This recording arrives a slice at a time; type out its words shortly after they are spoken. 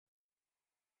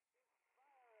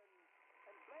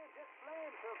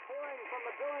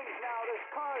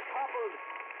crumbled.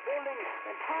 Buildings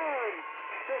and towers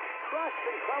just crushed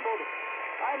and crumbled.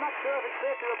 I'm not sure if it's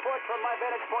safe to report from my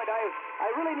vantage point. I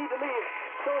really need to leave.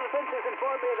 Solar fences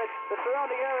inform me that the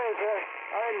surrounding areas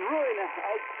are in ruin.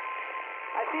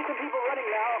 I see some people running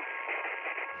now.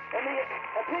 In the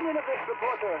opinion of this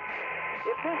reporter,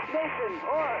 if this nation,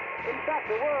 or in fact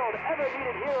the world, ever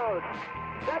needed heroes,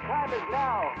 that time is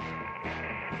now.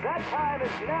 That time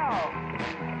is now.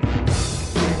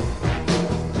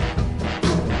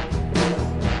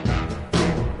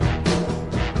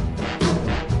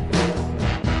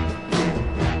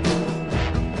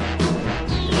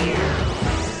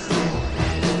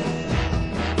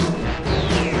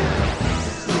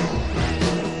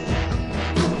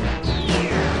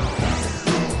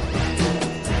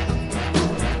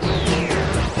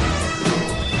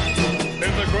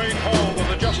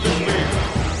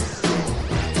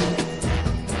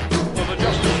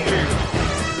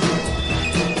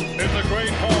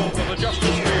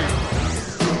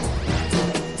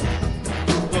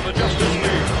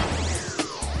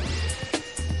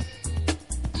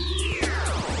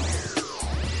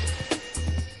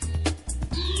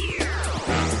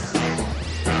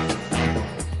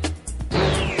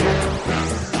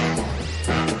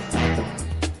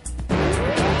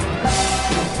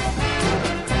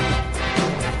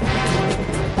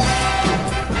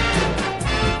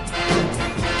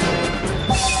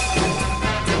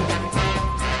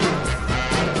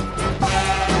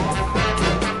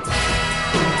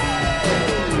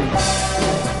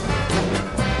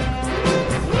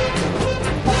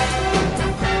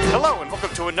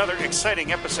 Another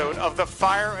exciting episode of the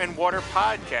Fire and Water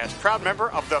Podcast, proud member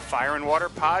of the Fire and Water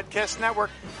Podcast Network.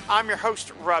 I'm your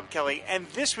host, Rob Kelly, and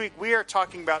this week we are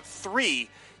talking about 3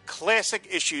 classic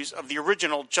issues of the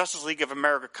original Justice League of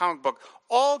America comic book,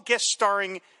 all guest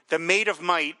starring the Maid of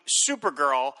Might,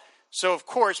 Supergirl. So, of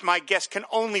course, my guest can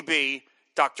only be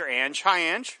Dr. Ange. Hi,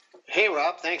 Ange. Hey,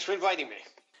 Rob. Thanks for inviting me.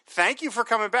 Thank you for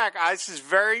coming back. This is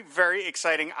very, very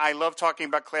exciting. I love talking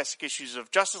about classic issues of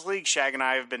Justice League. Shag and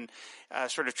I have been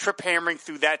sort of trip-hammering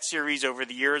through that series over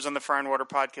the years on the Fire and Water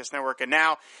Podcast Network. And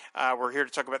now we're here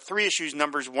to talk about 3 issues,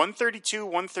 numbers 132,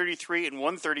 133, and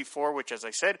 134, which, as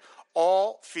I said,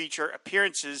 all feature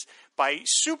appearances by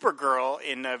Supergirl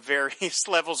in various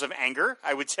levels of anger,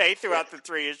 I would say, throughout the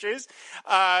 3 issues.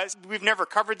 We've never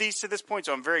covered these to this point,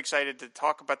 so I'm very excited to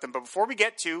talk about them. But before we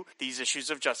get to these issues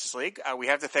of Justice League, we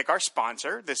have to thank our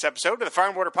sponsor. This episode of the Fire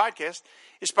and Water Podcast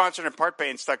is sponsored in part by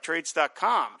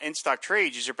InStockTrades.com. InStock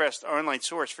Trades is your best online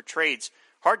source for trades,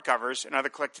 hardcovers, and other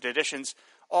collected editions,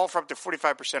 all for up to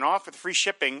 45% off with free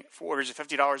shipping for orders of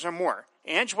 $50 or more.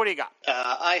 Ange, what do you got?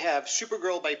 I have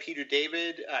Supergirl by Peter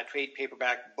David, trade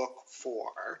paperback book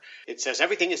 4. It says,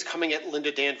 everything is coming at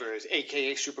Linda Danvers,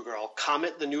 a.k.a. Supergirl.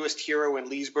 Comet, the newest hero in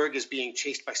Leesburg, is being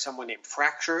chased by someone named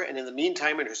Fracture, and in the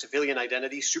meantime, in her civilian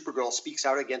identity, Supergirl speaks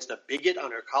out against a bigot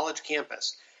on her college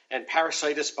campus, and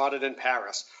Parasite is spotted in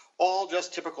Paris. All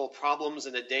just typical problems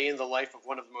in a day in the life of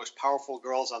one of the most powerful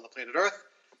girls on the planet Earth.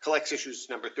 Collects issues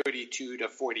number 32 to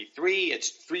 43. It's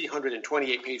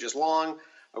 328 pages long.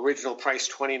 Original price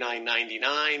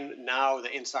 $29.99. Now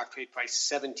the in-stock trade price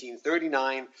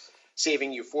 $17.39,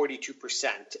 saving you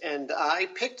 42%. And I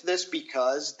picked this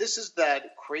because this is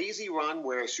that crazy run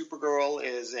where Supergirl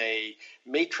is a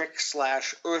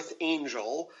Matrix/Earth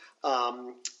Angel.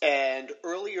 And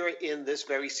earlier in this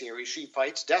very series, she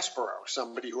fights Despero,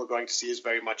 somebody who we're going to see is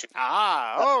very much.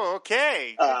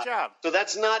 Okay. Good job. So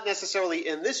that's not necessarily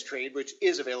in this trade, which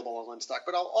is available on InStock.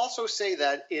 But I'll also say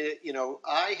that,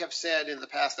 I have said in the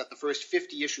past that the first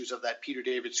 50 issues of that Peter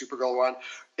David Supergirl run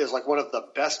is like one of the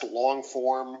best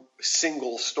long-form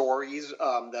single stories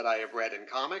that I have read in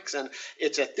comics. And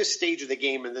it's at this stage of the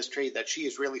game in this trade that she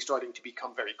is really starting to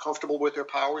become very comfortable with her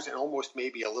powers and almost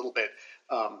maybe a little bit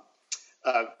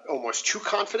almost too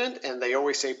confident, and they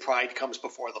always say pride comes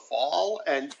before the fall,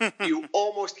 and you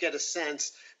almost get a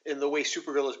sense in the way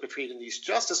Supergirl is portrayed in these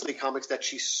Justice League comics that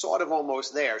she's sort of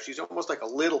almost there. She's almost like a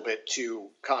little bit too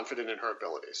confident in her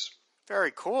abilities.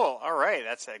 Very cool. All right.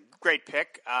 That's a great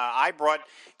pick. I brought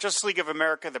Justice League of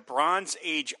America, the Bronze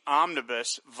Age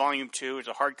Omnibus, Volume 2. It's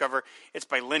a hardcover. It's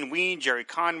by Lynn Wein, Jerry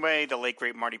Conway, the late,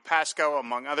 great Marty Pasco,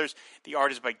 among others. The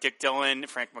art is by Dick Dillon,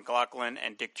 Frank McLaughlin,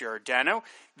 and Dick Giordano.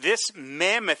 This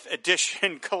mammoth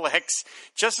edition collects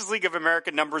Justice League of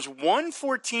America numbers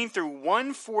 114 through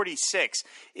 146.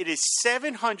 It is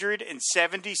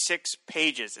 776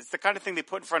 pages. It's the kind of thing they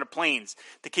put in front of planes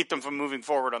to keep them from moving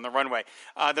forward on the runway.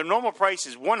 The normal price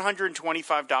is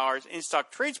 $125.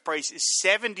 In-stock trades price is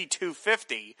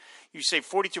 $72.50. you save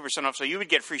 42% off. So you would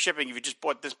get free shipping if you just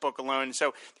bought this book alone.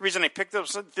 So the reason I picked up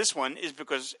this one is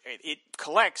because it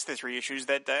collects the 3 issues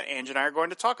that Ange and I are going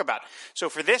to talk about. So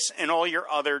for this and all your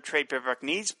other trade paperback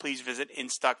needs, please visit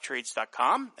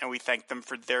InStockTrades.com, and we thank them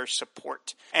for their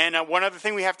support. And one other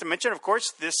thing we have to mention, of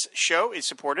course, this show is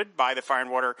supported by the Fire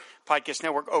and Water Podcast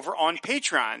Network over on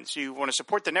Patreon. So you want to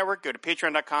support the network, go to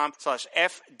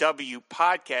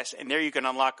patreon.com/FWPodcast, and there you can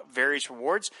unlock various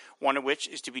rewards, one of which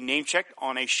is to be name-checked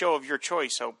on a show of your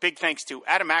choice. So big thanks to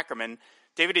Adam Ackerman,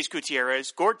 David Ace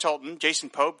Gutierrez, Gord Tolton, Jason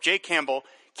Pope, Jay Campbell,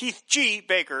 Keith G.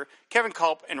 Baker, Kevin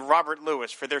Culp, and Robert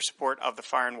Lewis for their support of the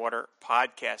Fire and Water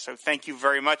Podcast. So thank you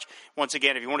very much. Once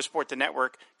again, if you want to support the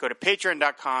network, go to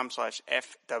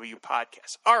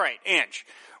patreon.com/FWPodcast. All right, Ange,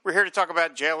 we're here to talk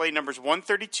about JLA numbers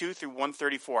 132 through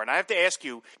 134. And I have to ask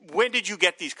you, when did you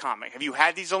get these comics? Have you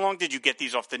had these along? Did you get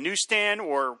these off the newsstand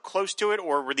or close to it,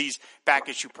 or were these back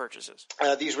issue purchases?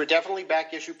 These were definitely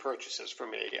back issue purchases for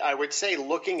me. I would say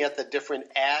looking at the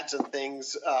different ads and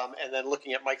things, and then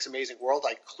looking at Mike's Amazing World,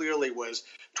 I clearly was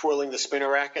twirling the spinner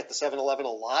rack at the 7-Eleven a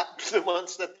lot the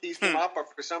months that these came up, or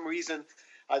for some reason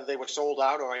either they were sold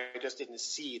out or I just didn't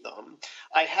see them.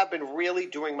 I have been really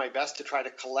doing my best to try to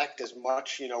collect as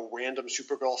much, random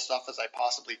Supergirl stuff as I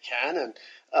possibly can.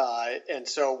 And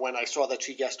so when I saw that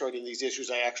she guest starred in these issues,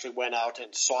 I actually went out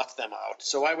and sought them out.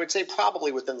 So I would say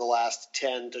probably within the last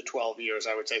 10 to 12 years,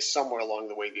 I would say somewhere along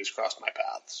the way these crossed my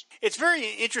paths. It's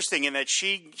very interesting in that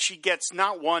she gets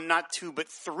not 1, not 2, but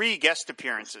 3 guest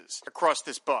appearances across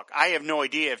this book. I have no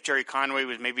idea if Jerry Conway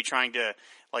was maybe trying to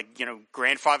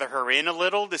grandfather her in a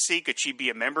little to see could she be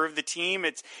a member of the team.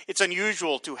 It's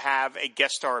unusual to have a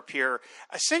guest star appear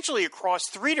essentially across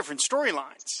 3 different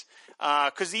storylines.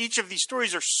 Because each of these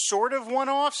stories are sort of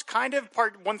one-offs, kind of.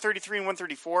 Part 133 and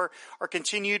 134 are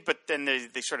continued, but then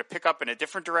they sort of pick up in a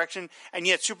different direction. And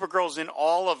yet Supergirl's in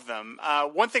all of them.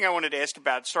 One thing I wanted to ask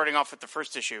about, starting off with the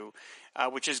first issue,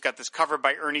 which has got this cover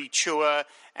by Ernie Chua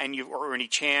or Ernie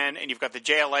Chan, and you've got the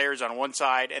JLAers on one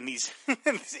side, and these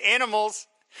animals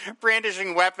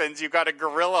brandishing weapons. You've got a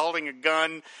gorilla holding a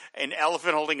gun, an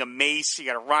elephant holding a mace, you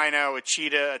got a rhino, a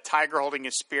cheetah, a tiger holding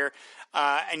a spear.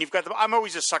 And you've got I'm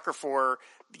always a sucker for,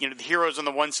 the heroes on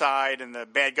the one side and the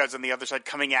bad guys on the other side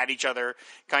coming at each other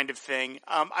kind of thing.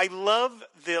 I love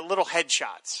the little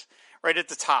headshots right at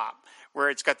the top where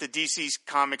it's got the DC's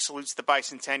comic salutes the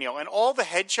bicentennial. And all the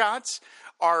headshots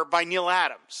are by Neil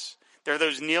Adams. They're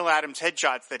those Neil Adams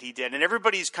headshots that he did. And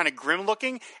everybody's kind of grim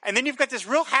looking. And then you've got this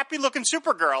real happy looking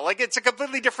Supergirl. Like, it's a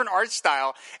completely different art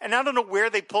style. And I don't know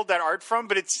where they pulled that art from,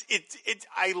 but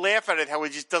I laugh at it how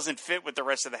it just doesn't fit with the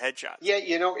rest of the headshots. Yeah,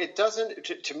 it doesn't,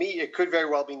 to me, it could very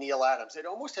well be Neil Adams. It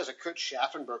almost has a Kurt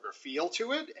Schaffenberger feel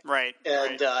to it. Right.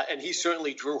 And he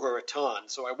certainly drew her a ton.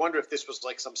 So I wonder if this was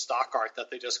like some stock art that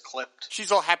they just clipped.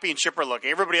 She's all happy and chipper looking.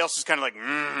 Everybody else is kind of like,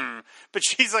 But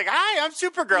she's like, hi, I'm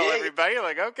Supergirl, everybody.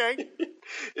 Like, okay.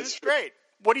 It's great.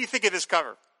 What do you think of this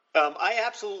cover? I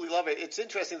absolutely love it. It's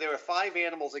interesting. There are 5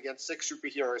 animals against 6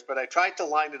 superheroes, but I tried to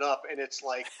line it up, and it's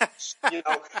like,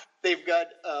 they've got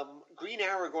Green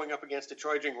Arrow going up against a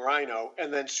charging rhino,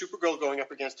 and then Supergirl going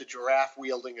up against a giraffe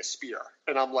wielding a spear.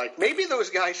 And I'm like, maybe those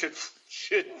guys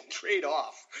should trade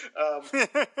off.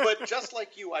 But just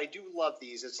like you, I do love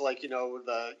these. It's like,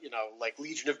 like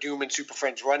Legion of Doom and Super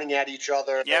Friends running at each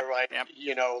other. Yep,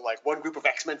 like one group of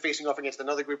X-Men facing off against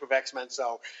another group of X-Men.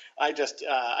 So I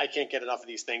can't get enough of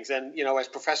these things. And, as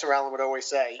Professor Allen would always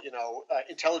say,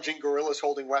 intelligent gorillas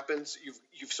holding weapons,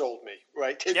 you've sold me,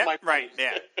 right?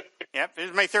 Yep,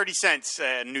 here's my 30 cents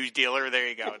news dealer. There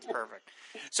you go. It's perfect.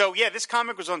 So, this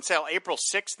comic was on sale April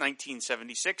 6,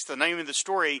 1976. The name of the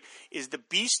story is The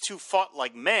Beasts Who Fought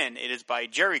Like Men. It is by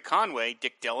Jerry Conway,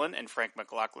 Dick Dillon, and Frank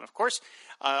McLaughlin, of course.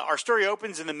 Our story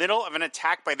opens in the middle of an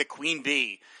attack by the Queen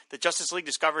Bee. The Justice League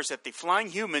discovers that the flying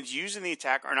humans used in the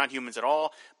attack are not humans at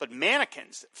all, but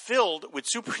mannequins filled with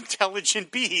super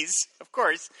intelligent bees, of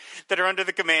course, that are under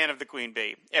the command of the Queen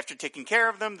Bee. After taking care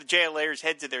of them, the JLAers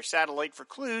head to their satellite for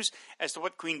clues as to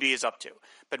what Queen Bee is up to.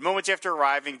 But moments after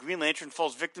arriving, Green Lantern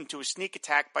falls victim to a sneak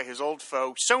attack by his old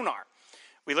foe, Sonar.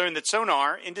 We learn that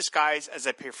Sonar, in disguise as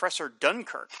a Professor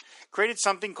Dunkirk, created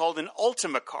something called an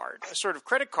Ultima card, a sort of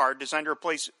credit card designed to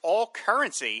replace all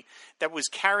currency that was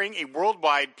carrying a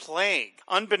worldwide plague.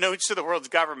 Unbeknownst to the world's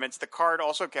governments, the card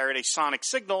also carried a sonic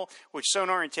signal, which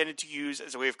Sonar intended to use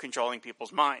as a way of controlling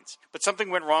people's minds. But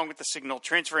something went wrong with the signal,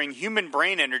 transferring human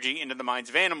brain energy into the minds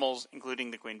of animals,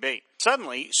 including the Queen Bee.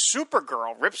 Suddenly,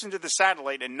 Supergirl rips into the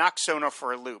satellite and knocks Sonar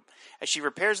for a loop. As she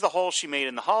repairs the hole she made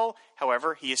in the hull,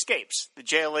 however, he escapes. The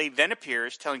JLA then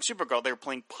appears, telling Supergirl they were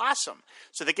playing possum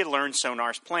so they could learn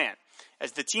Sonar's plan.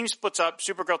 As the team splits up,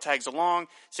 Supergirl tags along,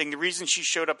 saying the reason she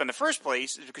showed up in the first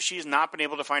place is because she has not been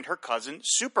able to find her cousin,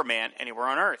 Superman, anywhere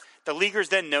on Earth. The Leaguers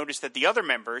then notice that the other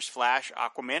members, Flash,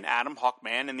 Aquaman, Atom,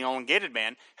 Hawkman, and the Elongated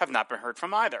Man, have not been heard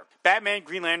from either. Batman,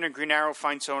 Green Lantern, and Green Arrow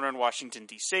find Sonar in Washington,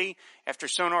 D.C. After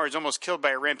Sonar is almost killed by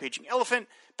a rampaging elephant,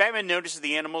 Batman notices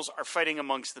the animals are fighting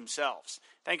amongst themselves.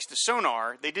 Thanks to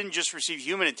Sonar, they didn't just receive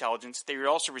human intelligence, they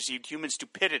also received human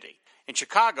stupidity. In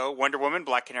Chicago, Wonder Woman,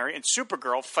 Black Canary, and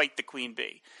Supergirl fight the Queen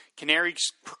Bee.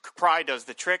 Canary's cry does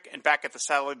the trick, and back at the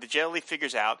satellite, the JLA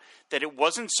figures out that it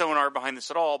wasn't Sonar behind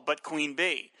this at all, but Queen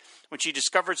Bee. When she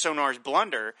discovered Sonar's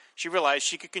blunder, she realized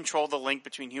she could control the link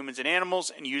between humans and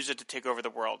animals and use it to take over the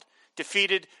world.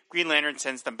 Defeated, Green Lantern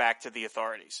sends them back to the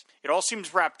authorities. It all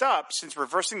seems wrapped up, since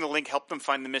reversing the link helped them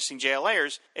find the missing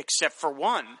JLAers, except for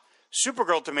one.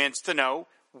 Supergirl demands to know,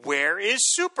 where is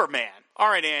Superman? All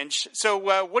right, Ange. So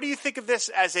what do you think of this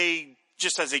as a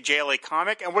JLA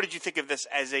comic, and what did you think of this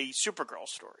as a Supergirl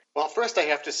story? Well, first I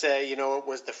have to say, it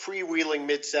was the freewheeling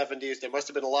mid-'70s. There must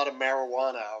have been a lot of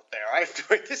marijuana out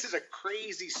there. This is a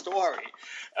crazy story.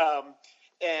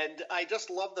 And I just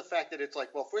love the fact that it's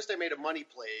like, well, first I made a money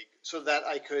plague so that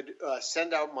I could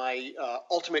send out my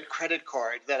ultimate credit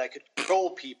card, that I could control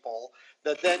people,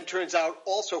 that then turns out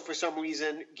also for some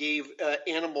reason gave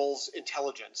animals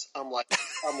intelligence. I'm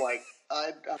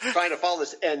trying to follow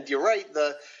this. And you're right,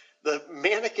 the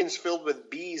mannequins filled with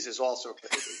bees is also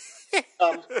crazy.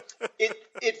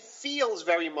 It feels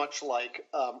very much like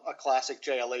a classic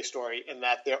JLA story in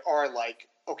that there are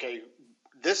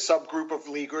this subgroup of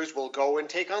Leaguers will go and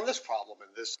take on this problem, and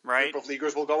this group of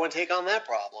Leaguers will go and take on that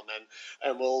problem,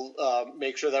 and we'll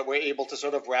make sure that we're able to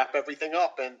sort of wrap everything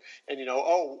up. And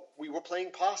we were playing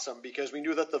possum because we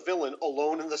knew that the villain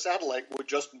alone in the satellite would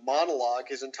just monologue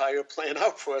his entire plan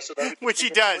out for us. Which he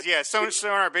does, yeah.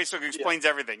 Sonar basically explains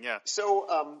everything, yeah. So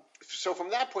from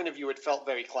that point of view, it felt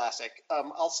very classic.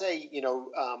 I'll say,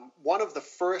 one of the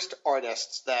first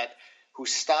artists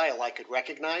whose style I could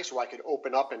recognize, who I could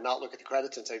open up and not look at the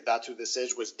credits and say that's who this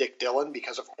is, was Dick Dillon,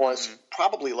 because of course,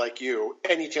 probably like you,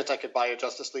 any chance I could buy a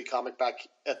Justice League comic back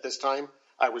at this time,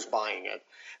 I was buying it.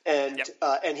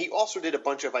 And he also did a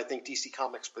bunch of, I think, DC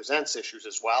Comics Presents issues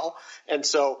as well. And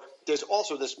so there's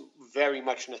also this very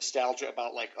much nostalgia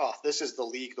about this is the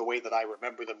League the way that I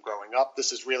remember them growing up.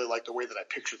 This is really like the way that I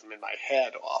picture them in my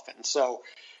head often. So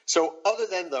other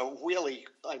than the really,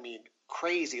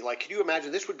 crazy. Can you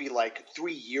imagine? This would be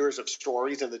 3 years of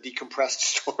stories and the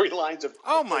decompressed storylines of.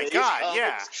 Oh my God! Comics,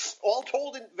 yeah, all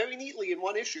told very neatly in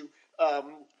one issue. But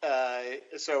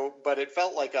it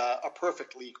felt like a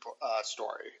perfect League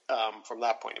story from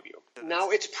that point of view. Now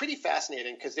it's pretty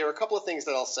fascinating because there are a couple of things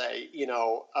that I'll say.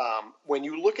 When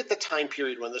you look at the time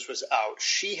period when this was out,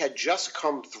 she had just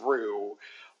come through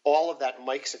all of that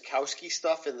Mike Sekowsky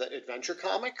stuff in the Adventure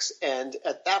Comics. And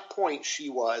at that point,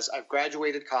 I've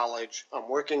graduated college. I'm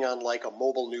working on a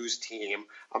mobile news team.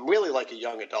 I'm really a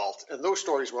young adult. And those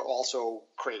stories were also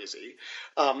crazy.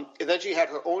 And then she had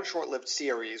her own short-lived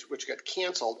series, which got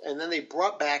canceled. And then they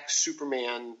brought back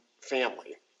Superman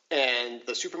Family. And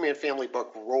the Superman Family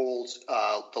book rolls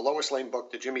the Lois Lane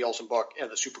book, the Jimmy Olsen book, and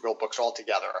the Supergirl books all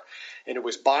together. And it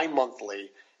was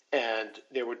bi-monthly. And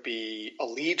there would be a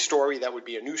lead story that would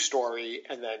be a new story,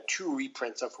 and then 2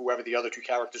 reprints of whoever the other 2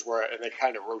 characters were, and they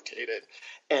kind of rotated.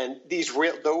 And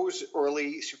those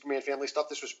early Superman Family stuff,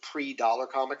 this was pre-dollar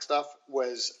comic stuff,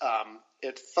 was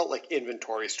it felt like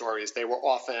inventory stories. They were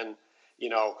often,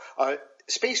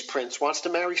 Space Prince wants to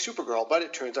marry Supergirl, but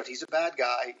it turns out he's a bad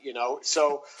guy,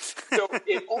 So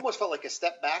it almost felt like a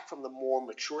step back from the more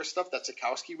mature stuff that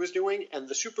Sekowsky was doing. And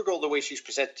the Supergirl, the way she's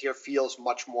presented here, feels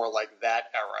much more like that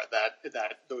era,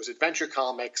 that those adventure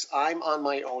comics. I'm on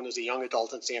my own as a young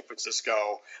adult in San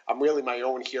Francisco. I'm really my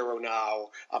own hero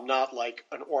now. I'm not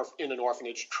in an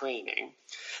orphanage training.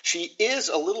 She is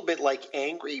a little bit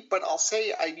angry, but I'll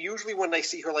say usually when I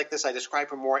see her like this, I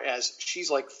describe her more as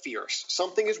she's fierce.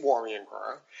 Something is worrying her.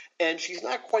 And she's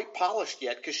not quite polished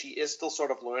yet because she is still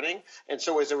sort of learning. And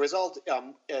so as a result,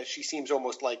 she seems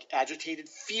almost agitated,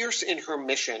 fierce in her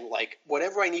mission,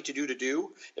 whatever I need to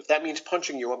do. If that means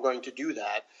punching you, I'm going to do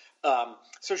that.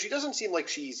 So she doesn't seem like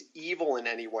she's evil in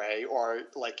any way or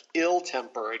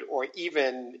ill-tempered or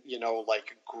even,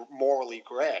 morally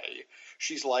gray.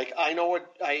 She's I know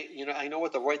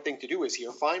what the right thing to do is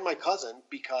here. Find my cousin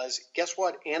because guess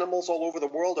what? Animals all over the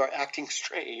world are acting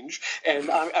strange, and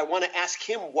I want to ask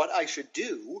him what I should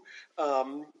do.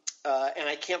 And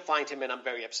I can't find him, and I'm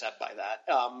very upset by that.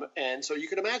 And so you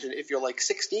can imagine if you're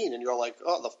 16 and you're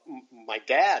my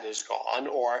dad is gone,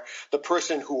 or the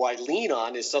person who I lean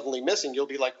on is suddenly missing, you'll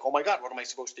be oh my God, what am I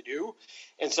supposed to do?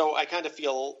 And so I kind of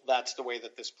feel that's the way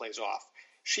that this plays off.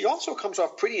 She also comes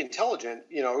off pretty intelligent.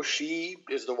 She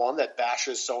is the one that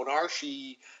bashes Sonar.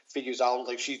 She figures out,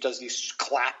 like, she does these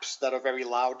claps that are very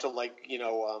loud to, like,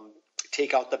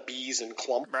 take out the bees and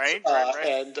clumps. Right. So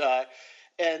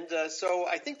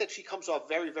I think that she comes off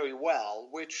very, very well,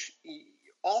 which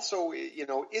also,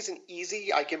 isn't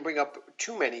easy. I can bring up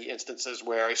too many instances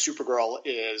where Supergirl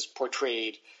is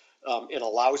portrayed in a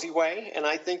lousy way, and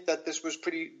I think that this was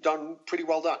pretty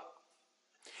well done.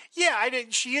 Yeah,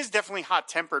 she is definitely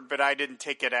hot-tempered, but I didn't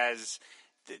take it as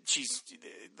she's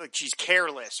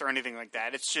careless or anything like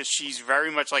that. It's just she's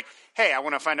very much like, hey, I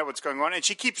want to find out what's going on. And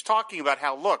she keeps talking about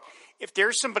how, look, if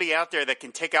there's somebody out there that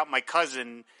can take out my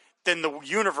cousin, then the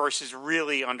universe is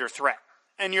really under threat.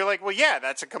 And you're like, well, yeah,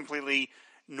 that's a completely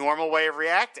normal way of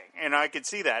reacting, and I could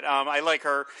see that. I like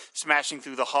her smashing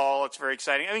through the hull. It's very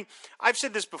exciting. I mean, I've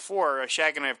said this before.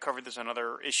 Shag and I have covered this on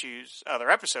other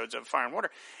episodes of Fire and Water,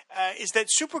 is that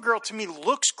Supergirl, to me,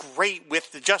 looks great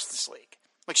with the Justice League.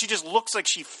 Like, she just looks like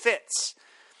she fits.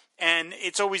 And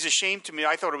it's always a shame to me.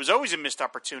 I thought it was always a missed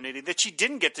opportunity that she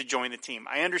didn't get to join the team.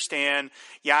 I understand,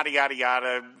 yada, yada,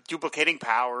 yada, duplicating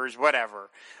powers, whatever.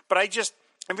 But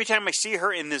every time I see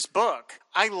her in this book,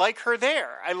 I like her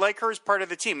there. I like her as part of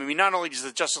the team. I mean, not only does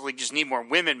the Justice League just need more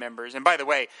women members, and by the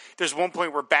way, there's one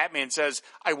point where Batman says,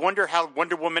 I wonder how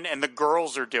Wonder Woman and the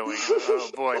girls are doing.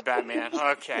 Oh, boy, Batman.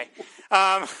 Okay.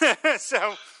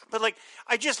 But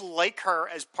I just like her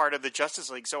as part of the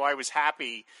Justice League, so I was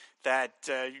happy that,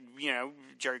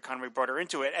 Jerry Conway brought her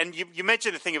into it. And you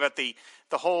mentioned the thing about the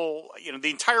whole,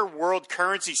 the entire world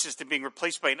currency system being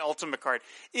replaced by an Ultimate card.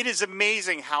 It is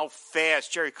amazing how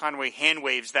fast Jerry Conway hand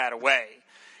waves that away.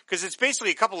 Because it's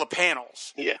basically a couple of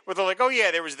panels. Yeah. Where they're like, oh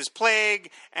yeah, there was this plague,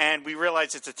 and we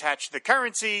realized it's attached to the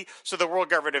currency, so the world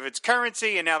got rid of its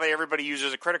currency, and now everybody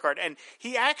uses a credit card. And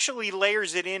he actually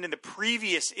layers it in the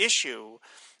previous issue,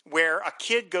 where a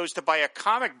kid goes to buy a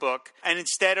comic book, and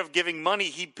instead of giving money,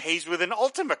 he pays with an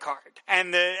Ultimate card.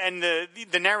 And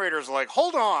the narrator's like,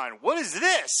 hold on, what is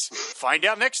this? Find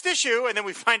out next issue, and then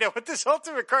we find out what this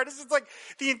Ultimate card is. It's like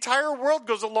the entire world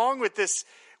goes along with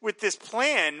this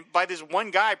plan by this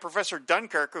one guy, Professor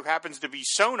Dunkirk, who happens to be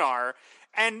Sonar.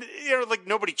 And,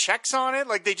 nobody checks on it.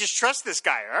 Like, they just trust this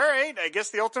guy. All right, I guess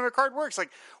the Ultimate card works.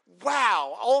 Like,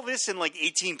 wow, all this in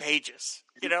 18 pages.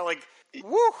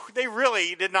 Woo, they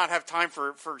really did not have time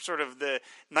for sort of the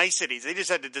niceties. They just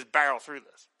had to just barrel through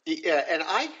this. Yeah, and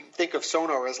I think of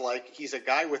Sonar as he's a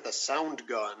guy with a sound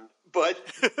gun. But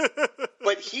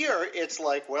here it's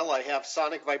like, well, I have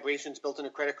sonic vibrations built in a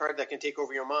credit card that can take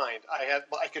over your mind.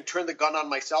 I can turn the gun on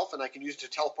myself and I can use it to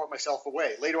teleport myself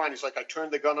away. Later on, he's like, I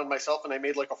turned the gun on myself and I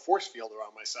made a force field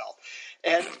around myself.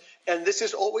 And this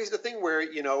is always the thing where,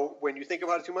 when you think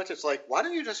about it too much, it's like, why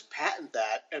don't you just patent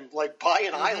that and buy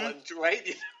an island,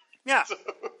 right? Yeah.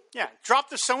 Yeah, drop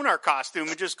the Sonar costume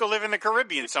and just go live in the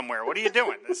Caribbean somewhere. What are you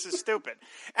doing? This is stupid.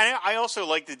 And I also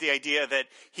liked the idea that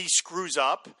he screws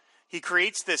up. He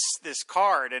creates this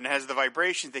card and has the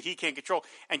vibrations that he can't control,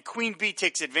 and Queen Bee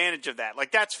takes advantage of that.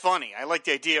 That's funny. I like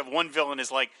the idea of one villain is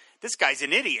like, this guy's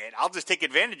an idiot. I'll just take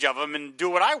advantage of him and do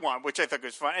what I want, which I thought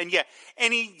was fun. And yeah,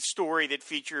 any story that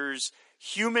features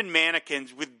human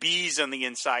mannequins with bees on the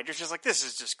inside, you're just like, this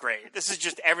is just great. This is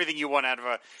just everything you want out of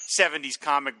a 70s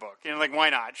comic book. Why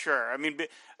not? Sure. I mean,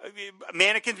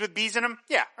 mannequins with bees in them?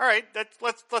 Yeah, all right.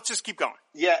 Let's just keep going.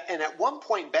 Yeah, and at one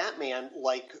point, Batman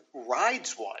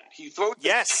rides one. He throws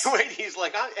yes, he's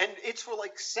like, and it's for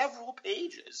several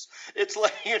pages. It's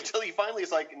until he finally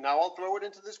is like, now I'll throw it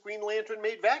into this Green Lantern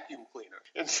made vacuum cleaner.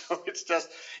 And so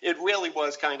it really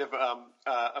was kind of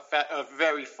a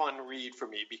very fun read for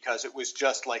me, because it was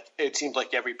just it seemed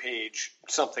like every page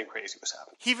something crazy was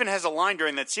happening. He even has a line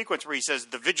during that sequence where he says,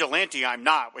 "The vigilante I'm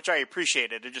not," which I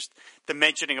appreciated. Just the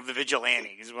mentioning of the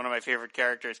vigilante is one of my favorite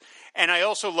characters. And I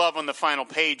also love on the final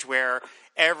page where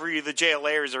the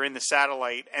JLAers are in the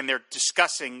satellite and they're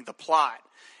discussing the plot.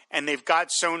 And they've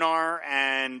got Sonar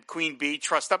and Queen Bee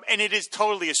trussed up. And it is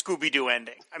totally a Scooby-Doo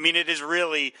ending. I mean, it is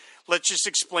really, let's just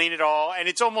explain it all. And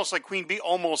it's almost like Queen Bee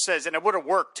almost says, and it would have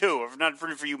worked too, if not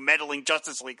for you meddling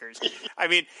Justice Leaguers. I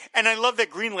mean, and I love that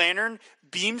Green Lantern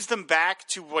beams them back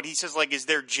to what he says, is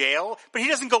their jail. But he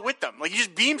doesn't go with them. He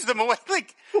just beams them away.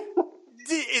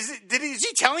 Is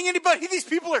he telling anybody these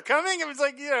people are coming? It was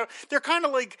they're kind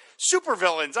of like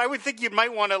supervillains. I would think you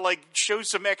might want to show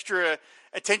some extra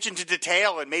attention to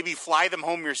detail and maybe fly them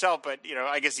home yourself, but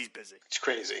I guess he's busy. It's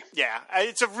crazy. Yeah,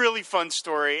 it's a really fun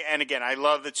story, and again, I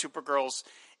love that Supergirl's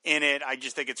in it. I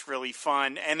just think it's really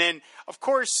fun. And then, of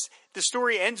course, the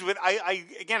story ends with I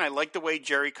like the way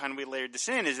Jerry Conway layered this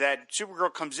in, is that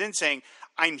Supergirl comes in saying,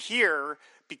 "I'm here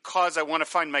because I want to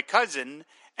find my cousin."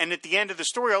 And at the end of the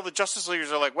story, all the Justice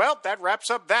Leaguers are like, well, that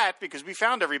wraps up that because we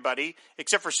found everybody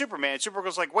except for Superman.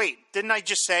 Supergirl's like, wait, didn't I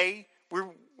just say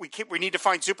we need to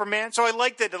find Superman? So I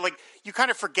like that, like, you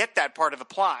kind of forget that part of the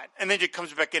plot, and then it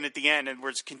comes back in at the end, and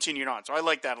we're continuing on. So I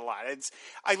like that a lot.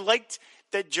 I liked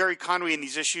that Jerry Conway in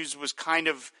these issues was kind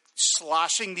of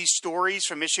sloshing these stories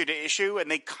from issue to issue, and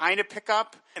they kind of pick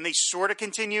up, and they sort of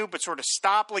continue, but sort of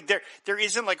stop. Like, there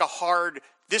isn't like a hard,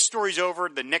 this story's over,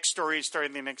 the next story is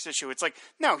starting the next issue. It's like,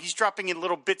 no, he's dropping in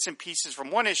little bits and pieces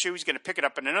from one issue, he's going to pick it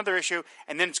up in another issue,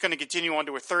 and then it's going to continue on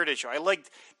to a third issue. I liked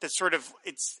that sort of,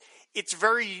 it's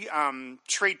very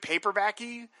trade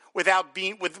paperbacky without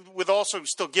being with also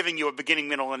still giving you a beginning,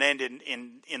 middle, and end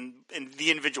in the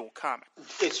individual comic.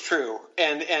 It's true,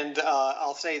 and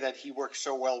I'll say that he works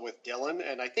so well with Dylan,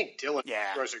 and I think Dylan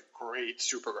does a great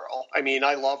Supergirl. I mean,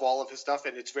 I love all of his stuff,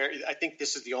 and it's very. I think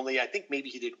this is the only. I think maybe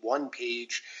he did one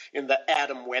page in the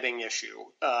Adam Wedding issue.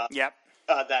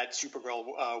 That Supergirl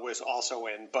was also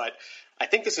in, but I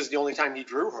think this is the only time he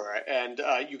drew her. And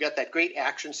you get that great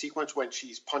action sequence when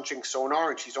she's punching Sonar,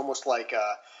 and she's almost like,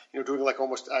 doing like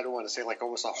almost, I don't want to say like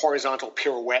almost a horizontal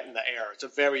pirouette in the air. It's a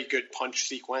very good punch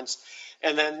sequence.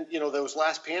 And then, those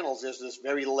last panels, there's this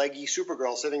very leggy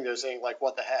Supergirl sitting there saying like,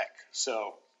 what the heck?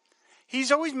 So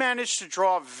he's always managed to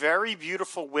draw very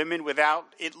beautiful women without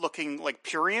it looking like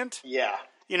prurient. Yeah.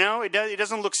 It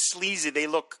doesn't look sleazy. They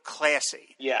look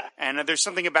classy. Yeah. And there's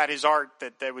something about his art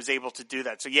that was able to do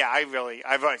that. So, yeah, I've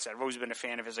always been a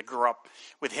fan of his. I grew up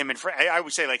with him and I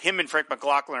would say, like, him and Frank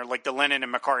McLaughlin are like the Lennon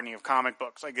and McCartney of comic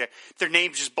books. Like, their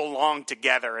names just belong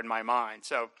together in my mind.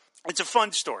 So it's a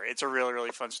fun story. It's a really,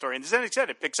 really fun story. And as I said,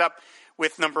 it picks up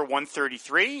with number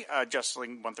 133, Justice League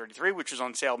 133, which was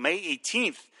on sale May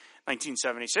 18th,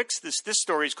 1976. This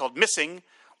story is called Missing,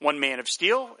 One Man of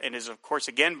Steel, and is, of course,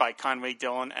 again by Conway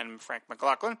Dillon and Frank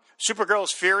McLaughlin. Supergirl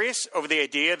is furious over the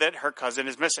idea that her cousin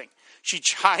is missing. She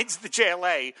chides the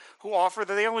JLA, who offer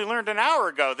that they only learned an hour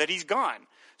ago that he's gone.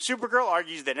 Supergirl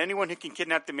argues that anyone who can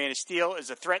kidnap the Man of Steel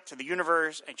is a threat to the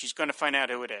universe, and she's going to find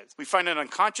out who it is. We find an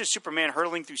unconscious Superman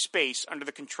hurtling through space under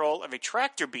the control of a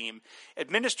tractor beam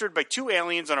administered by two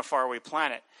aliens on a faraway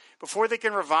planet. Before they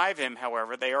can revive him,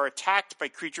 however, they are attacked by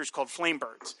creatures called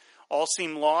Flamebirds. All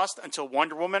seem lost until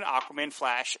Wonder Woman, Aquaman,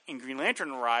 Flash, and Green Lantern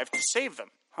arrive to save them.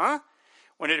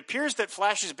 When it appears that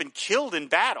Flash has been killed in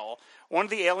battle, one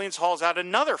of the aliens hauls out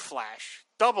another Flash.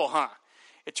 Double,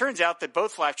 It turns out that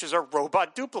both Flashes are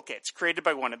robot duplicates created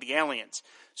by one of the aliens.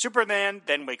 Superman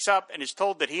then wakes up and is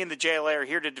told that he and the JLA are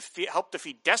here to help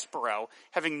defeat Despero,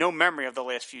 having no memory of the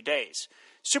last few days.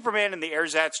 Superman and the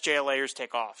ersatz JLAers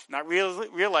take off. Not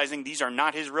realizing these are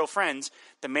not his real friends,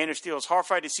 the Man of Steel is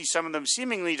horrified to see some of them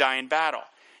seemingly die in battle.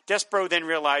 Despero then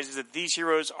realizes that these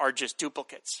heroes are just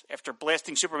duplicates. After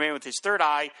blasting Superman with his third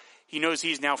eye, he knows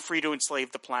he is now free to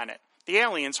enslave the planet. The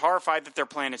aliens, horrified that their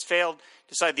plan has failed,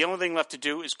 decide the only thing left to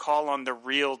do is call on the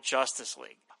real Justice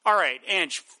League. All right,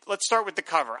 Ange, let's start with the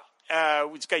cover.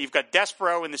 You've got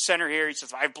Despero in the center here. He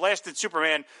says, I've blasted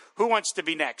Superman. Who wants to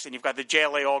be next? And you've got the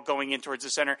JLA all going in towards the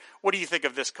center. What do you think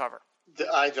of this cover?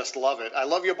 I just love it. I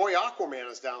love your boy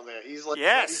Aquaman is down there. He's like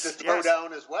ready to throw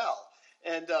down as well.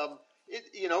 And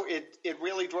it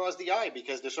really draws the eye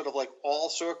because they're sort of like all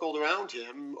circled around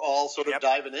him, all sort of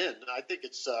diving in. I think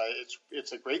it's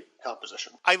a great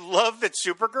composition. I love that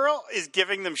Supergirl is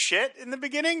giving them shit in the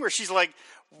beginning where she's like,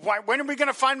 when are we going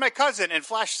to find my cousin? And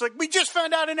Flash is like, we just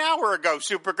found out an hour ago,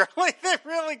 Supergirl. Like, they're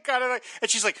really kind of like, and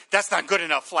she's like, that's not good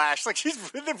enough, Flash. Like, she's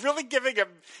really giving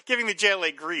the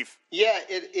JLA grief. Yeah,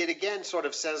 it again sort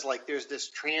of says like there's this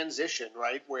transition,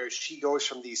 right, where she goes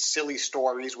from these silly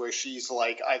stories where she's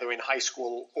like either in high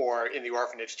school or in the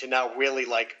orphanage to now really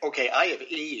like, okay, I have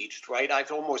aged, right?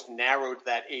 I've almost narrowed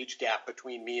that age gap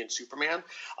between me and Superman.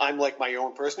 I'm like my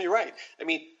own person. You're right. I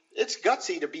mean, it's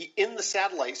gutsy to be in the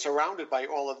satellite surrounded by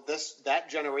all of that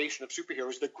generation of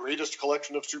superheroes, the greatest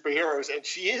collection of superheroes. And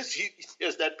she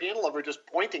is that panel of her just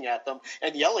pointing at them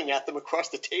and yelling at them across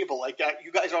the table like,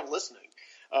 you guys aren't listening.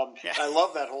 I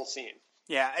love that whole scene.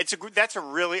 Yeah, that's a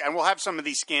really, and we'll have some of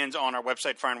these scans on our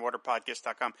website,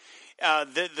 fireandwaterpodcast.com.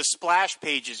 The splash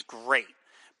page is great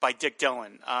by Dick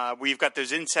Dillon. We've got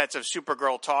those insets of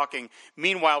Supergirl talking.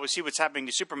 Meanwhile, we see what's happening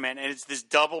to Superman, and it's this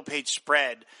double-page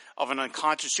spread of an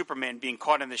unconscious Superman being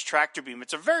caught in this tractor beam.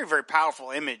 It's a very, very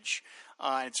powerful image.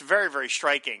 It's very, very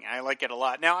striking. I like it a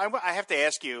lot. Now, I have to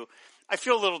ask you, I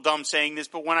feel a little dumb saying this,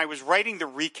 but when I was writing the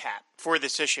recap for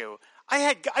this issue,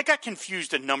 I got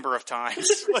confused a number of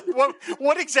times. Like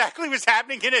what exactly was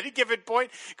happening at any given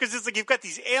point? Because it's like you've got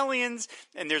these aliens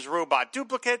and there's robot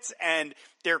duplicates and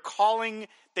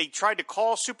they tried to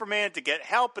call Superman to get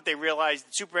help, but they realized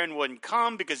that Superman wouldn't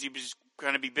come because he was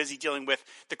going to be busy dealing with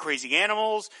the crazy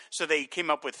animals. So they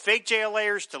came up with fake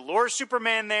JLAers to lure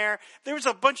Superman there. There was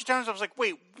a bunch of times I was like,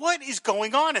 wait, what is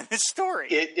going on in this story?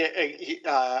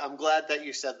 I'm glad that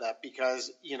you said that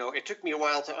because, it took me a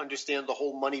while to understand the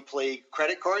whole money play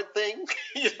credit card thing.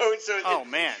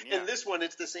 In this one,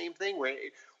 it's the same thing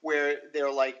where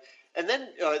they're like, and then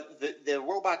the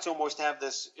robots almost have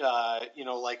this,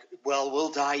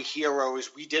 we'll die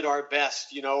heroes. We did our best.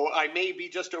 I may be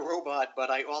just a robot, but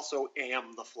I also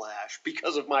am the Flash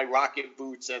because of my rocket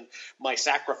boots and my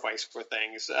sacrifice for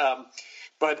things.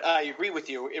 But I agree with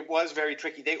you. It was very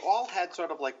tricky. They all had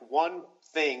sort of like one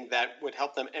thing that would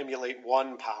help them emulate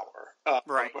one power,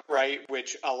 right,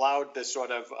 which allowed this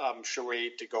sort of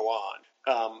charade to go on.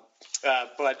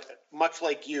 But much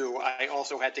like you, I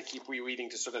also had to keep rereading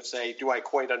to sort of say, do I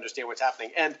quite understand what's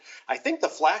happening? And I think the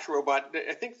Flash robot,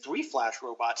 3 Flash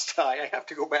robots die. I have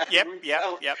to go back. Yep.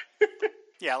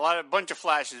 Yeah, a bunch of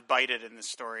Flashes bited in this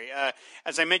story.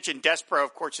 As I mentioned, Despero,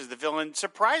 of course, is the villain.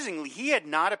 Surprisingly, he had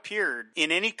not appeared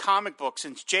in any comic book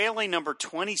since JLA number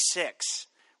 26.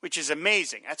 Which is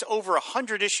amazing. That's over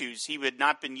 100 issues he had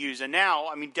not been used. And now,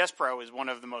 Despero is one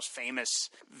of the most famous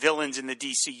villains in the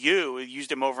DCU. We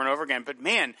used him over and over again. But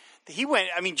man,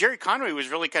 Jerry Conway was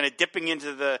really kind of dipping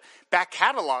into the back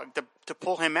catalog to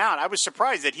pull him out. I was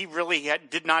surprised that he really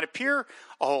did not appear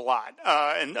a whole lot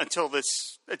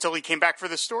until he came back for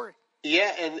this story.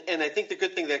 Yeah, and I think the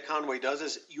good thing that Conway does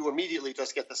is you immediately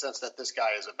just get the sense that this guy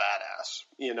is a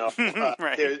badass.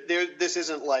 Right. This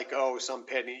isn't like,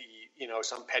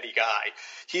 some petty guy.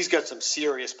 He's got some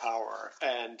serious power,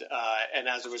 and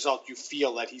as a result, you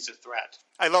feel that he's a threat.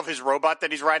 I love his robot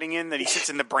that he's riding in, that he sits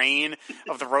in the brain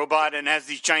of the robot and has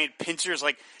these giant pincers.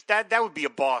 Like, that would be a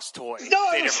boss toy if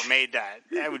they'd ever made that.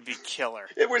 That would be killer.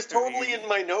 It was totally in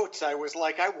my notes. I was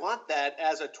like, I want that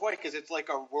as a toy because it's like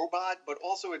a robot, but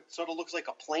also it sort of looks like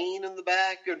a plane in the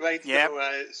back, right? Yep.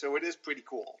 So it is pretty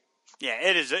cool. Yeah,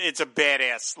 it is. It's a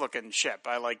badass looking ship.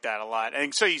 I like that a lot.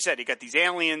 And so you said you got these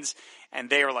aliens, and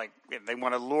they are like, they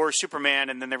want to lure Superman,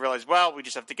 and then they realize, well, we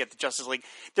just have to get the Justice League.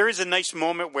 There is a nice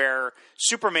moment where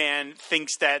Superman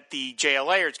thinks that the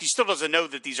JLAers, he still doesn't know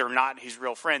that these are not his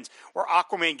real friends, where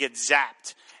Aquaman gets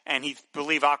zapped, and he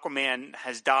believes Aquaman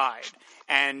has died.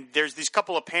 And there's these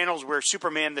couple of panels where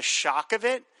Superman, the shock of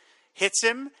it, hits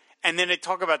him, and then they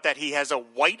talk about that he has a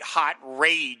white-hot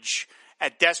rage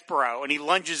at Despero, and he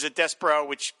lunges at Despero,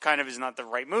 which kind of is not the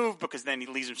right move because then he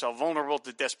leaves himself vulnerable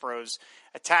to Despero's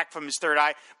attack from his third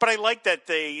eye. But I like that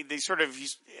they sort of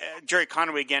Jerry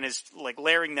Conway again is like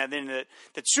layering that in that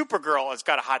Supergirl has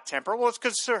got a hot temper. Well, it's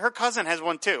because her cousin has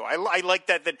one too. I like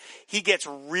that he gets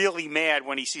really mad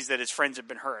when he sees that his friends have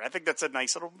been hurt. I think that's a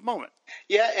nice little moment.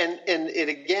 Yeah, and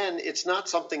it's not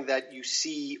something that you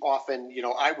see often.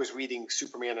 I was reading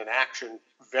Superman in action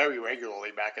very regularly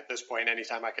back at this point,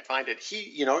 anytime I could find it.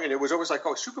 And it was always like,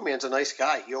 Superman's a nice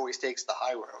guy. He always takes the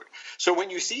high road. So when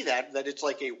you see that it's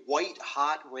like a white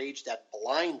hot rage that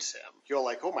blinds him, you're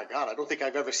like, oh my God, I don't think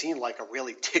I've ever seen like a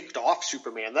really ticked off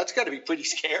Superman. That's got to be pretty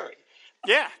scary.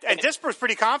 Yeah, and Despero's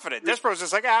pretty confident. Despero's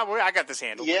just like, I got this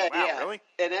handled. Yeah, wow, yeah. Really?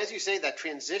 And as you say, that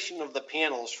transition of the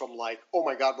panels from like, oh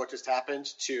my God, what just happened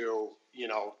to,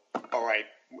 all right,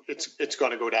 it's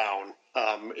going to go down.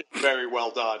 It's very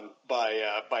well done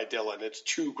by Dylan. It's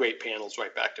 2 great panels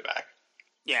right back to back.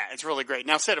 Yeah, it's really great.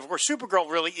 Now said, of course,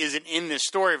 Supergirl really isn't in this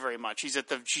story very much. She's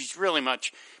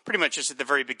pretty much just at the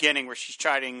very beginning where she's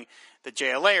chiding the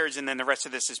JLAers, and then the rest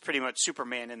of this is pretty much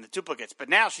Superman and the duplicates. But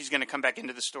now she's going to come back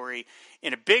into the story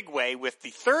in a big way with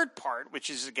the third part, which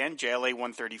is, again, JLA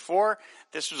 134.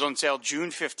 This was on sale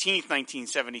June 15th,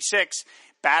 1976.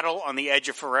 Battle on the Edge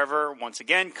of Forever. Once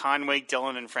again, Conway,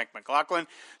 Dillon, and Frank McLaughlin.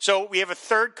 So we have a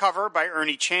third cover by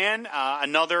Ernie Chan,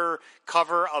 another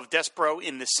cover of Despero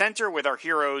in the center with our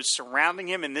heroes surrounding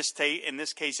him. In this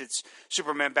case, it's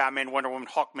Superman, Batman, Wonder Woman,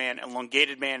 Hawkman,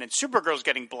 Elongated Man, and Supergirl's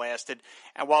getting blasted.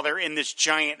 And while they're in this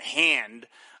giant hand,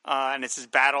 and it's this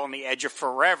Battle on the Edge of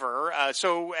Forever.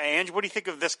 So, Ange, what do you think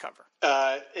of this cover?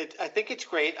 I think it's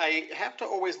great. I have to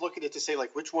always look at it to say,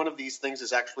 like, which one of these things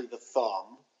is actually the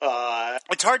thumb.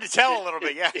 It's hard to tell a little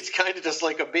bit, yeah. It's kind of just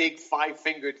like a big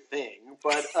 5-fingered thing.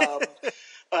 But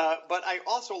but I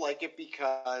also like it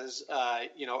because,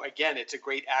 again, it's a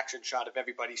great action shot of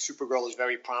everybody. Supergirl is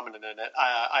very prominent in it.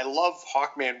 I love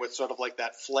Hawkman with sort of like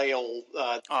that flail.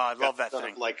 I love that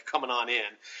thing. Like coming on in.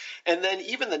 And then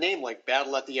even the name, like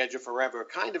Battle at the Edge of Forever,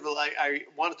 kind of like I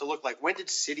want it to look like, when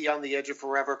did City on the Edge of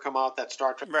Forever come out, that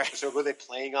Star Trek episode? Were they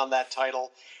playing on that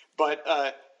title? But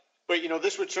But,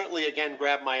 this would certainly, again,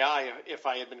 grab my eye if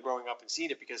I had been growing up and seen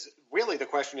it, because really the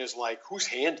question is, whose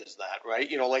hand is that, right?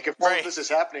 If all of this is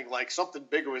happening, something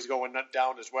bigger is going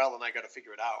down as well, and I got to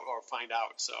figure it out or find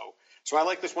out. So I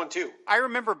like this one, too. I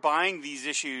remember buying these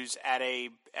issues at a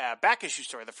back issue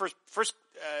store. The first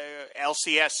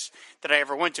LCS that I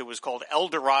ever went to was called El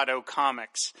Dorado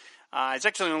Comics. It's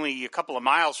actually only a couple of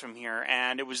miles from here,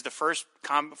 and it was the first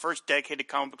dedicated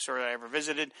comic book store that I ever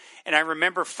visited. And I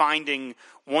remember finding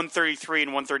 133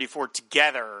 and 134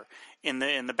 together in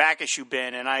the back issue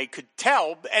bin, and I could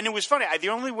tell. And it was funny. The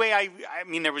only way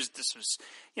this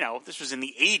was in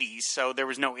the 80s, so there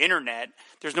was no internet.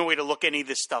 There's no way to look any of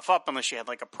this stuff up unless you had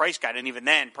a price guide, and even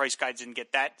then, price guides didn't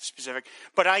get that specific.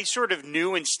 But I sort of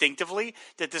knew instinctively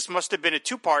that this must have been a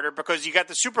two-parter because you got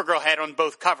the Supergirl head on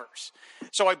both covers.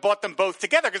 So I bought them both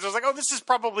together because I was like, oh, this is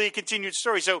probably a continued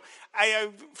story. So I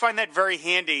find that very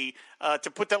handy to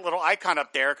put that little icon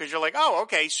up there because you're like, oh,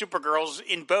 okay, Supergirl's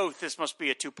in both. This must be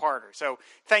a two-parter. So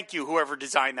thank you, whoever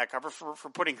designed that cover, for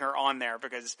putting her on there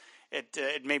because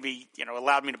it maybe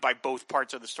allowed me to buy both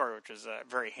parts of the story, which is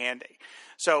very handy.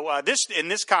 So in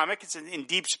this comic, it's in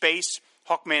deep space.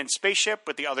 Hawkman's spaceship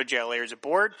with the other JLAers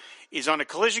aboard is on a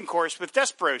collision course with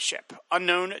Despero's ship.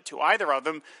 Unknown to either of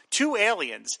them, two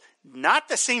aliens, not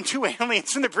the same two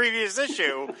aliens from the previous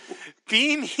issue,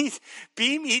 beam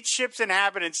each ship's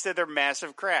inhabitants to their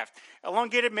massive craft.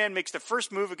 Elongated Man makes the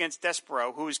first move against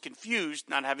Despero, who is confused,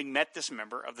 not having met this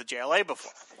member of the JLA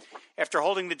before. After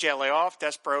holding the JLA off,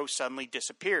 Despero suddenly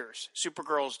disappears.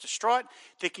 Supergirl is distraught,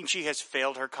 thinking she has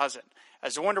failed her cousin.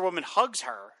 As the Wonder Woman hugs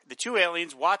her, the two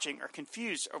aliens watching are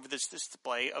confused over this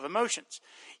display of emotions.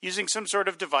 Using some sort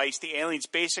of device, the aliens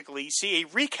basically see a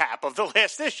recap of the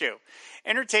last issue.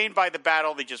 Entertained by the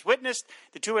battle they just witnessed,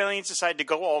 the two aliens decide to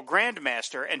go all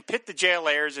Grandmaster and pit the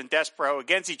JLAers and Despero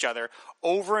against each other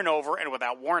over and over and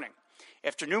without warning.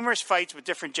 After numerous fights with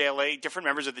different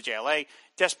members of the JLA,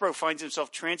 Despero finds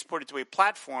himself transported to a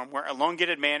platform where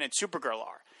Elongated Man and Supergirl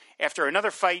are. After another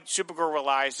fight, Supergirl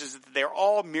realizes that they're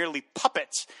all merely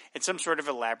puppets in some sort of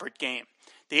elaborate game.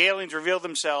 The aliens reveal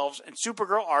themselves, and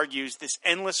Supergirl argues this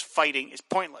endless fighting is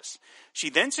pointless. She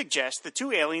then suggests the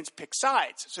two aliens pick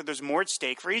sides, so there's more at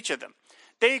stake for each of them.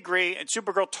 They agree, and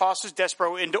Supergirl tosses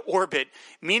Despero into orbit,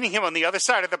 meeting him on the other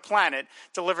side of the planet,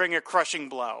 delivering a crushing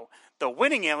blow. The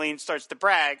winning alien starts to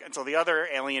brag until the other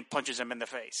alien punches him in the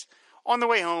face. On the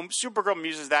way home, Supergirl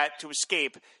muses that, to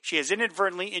escape, she has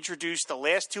inadvertently introduced the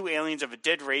last two aliens of a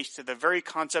dead race to the very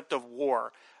concept of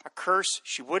war, a curse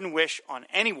she wouldn't wish on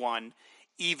anyone,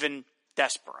 even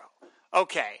Despero.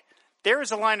 Okay, there is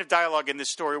a line of dialogue in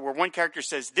this story where one character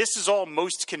says, "This is all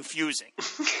most confusing."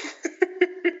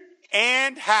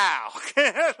 And how?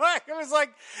 It was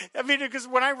because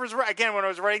when I was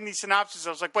writing these synopses,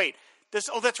 I was like, wait,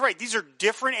 that's right. These are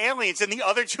different aliens than the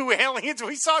other two aliens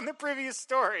we saw in the previous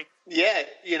story. Yeah,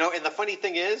 and the funny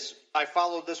thing is, I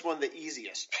followed this one the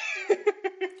easiest.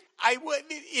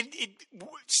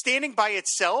 Standing by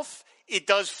itself, it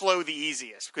does flow the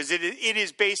easiest because it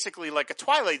is basically like a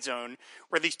Twilight Zone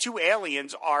where these two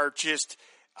aliens are just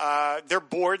they're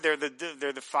bored. They're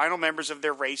the final members of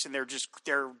their race, and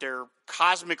they're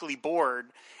cosmically bored.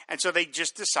 And so they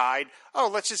just decide,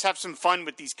 let's just have some fun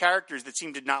with these characters that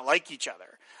seem to not like each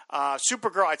other.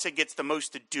 Supergirl, I'd say, gets the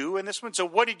most to do in this one. So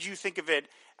what did you think of it,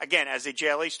 again, as a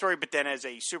JLA story, but then as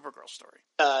a Supergirl story?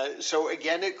 So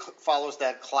again, it follows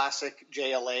that classic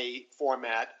JLA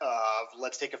format of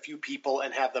let's take a few people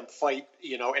and have them fight,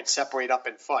 and separate up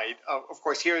and fight. Of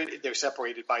course, here they're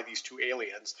separated by these two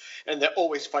aliens, and they're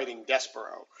always fighting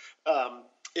Despero.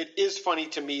 It is funny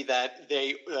to me that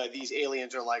these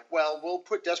aliens are like, well, we'll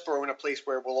put Despero in a place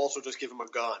where we'll also just give him a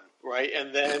gun, right?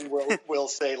 And then we'll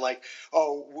say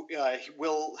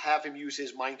we'll have him use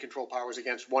his mind control powers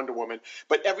against Wonder Woman.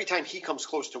 But every time he comes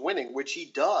close to winning, which he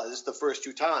does the first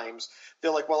two times,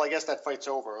 they're like, well, I guess that fight's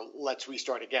over. Let's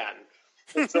restart again.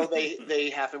 And so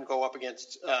they have him go up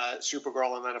against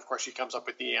Supergirl, and then, of course, she comes up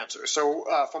with the answer. So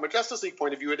from a Justice League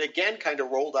point of view, it again kind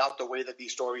of rolled out the way that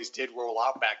these stories did roll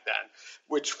out back then,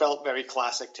 which felt very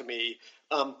classic to me.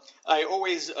 I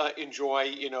always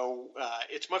enjoy,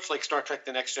 it's much like Star Trek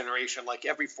The Next Generation. Like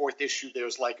every fourth issue,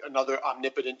 there's like another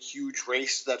omnipotent, huge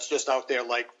race that's just out there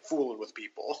like fooling with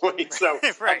people. Right? So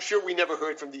right. I'm sure we never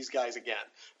heard from these guys again.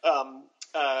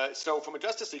 So from a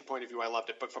Justice League point of view, I loved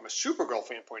it. But from a Supergirl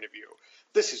fan point of view,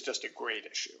 this is just a great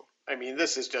issue. I mean,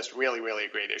 this is just really, really a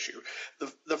great issue.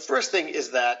 The first thing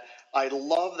is that I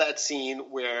love that scene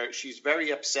where she's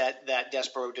very upset that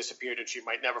Despero disappeared and she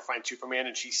might never find Superman,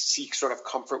 and she seeks sort of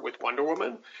comfort with Wonder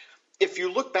Woman. If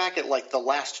you look back at like the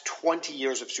last 20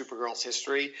 years of Supergirl's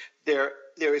history, there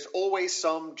there is always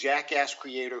some jackass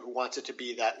creator who wants it to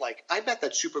be that, like, I bet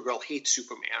that Supergirl hates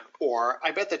Superman, or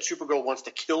I bet that Supergirl wants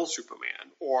to kill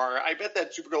Superman, or I bet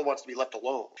that Supergirl wants to be left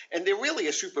alone. And they're really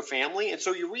a super family. And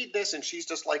so you read this and she's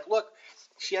just like, look,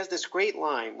 she has this great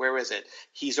line. Where is it?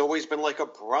 He's always been like a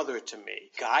brother to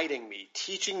me, guiding me,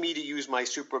 teaching me to use my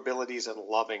super abilities and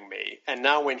loving me. And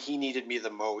now when he needed me the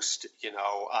most,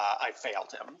 I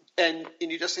failed him. And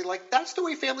you just say, like, that's the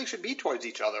way family should be towards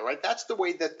each other, right? That's the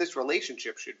way that this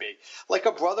relationship should be. Like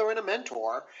a brother and a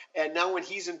mentor. And now when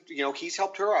he's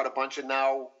helped her out a bunch. And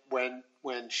now when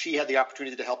she had the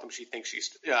opportunity to help him, she thinks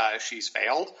she's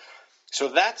failed. So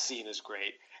that scene is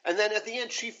great. And then at the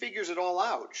end, she figures it all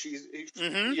out. She's,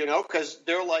 because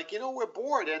they're like, we're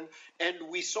bored. And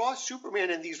we saw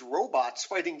Superman and these robots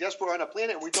fighting Despero on a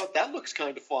planet. And we thought that looks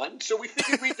kind of fun. So we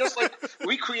figured we'd just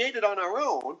recreate it on our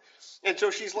own. And so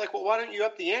she's like, well, why don't you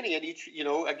up the ante and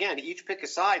each pick a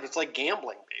side. It's like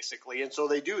gambling, basically. And so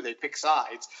they do. They pick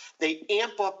sides. They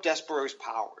amp up Despero's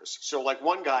powers. So like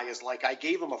one guy is like, I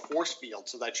gave him a force field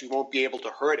so that she won't be able to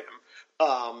hurt him.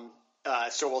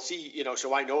 So we'll see,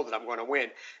 so I know that I'm going to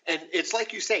win. And it's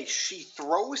like you say, she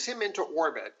throws him into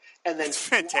orbit and then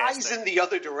flies in the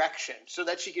other direction so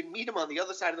that she can meet him on the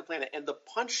other side of the planet. And the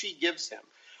punch she gives him,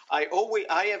 I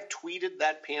have tweeted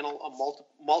that panel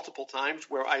multiple times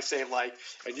where I say, like,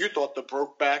 and you thought the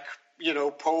Brokeback,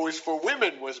 pose for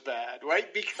women was bad,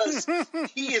 right? Because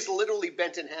he is literally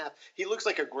bent in half. He looks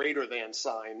like a greater than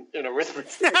sign in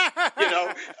arithmetic.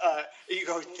 You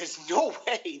go, there's no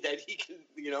way that he can,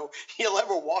 he'll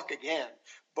ever walk again.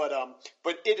 But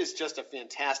it is just a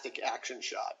fantastic action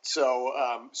shot.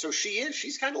 So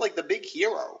she's kind of like the big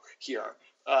hero here.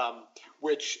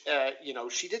 Which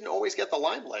she didn't always get the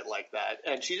limelight like that,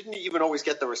 and she didn't even always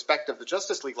get the respect of the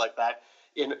Justice League like that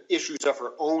in issues of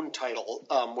her own title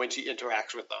when she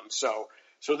interacts with them. So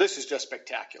this is just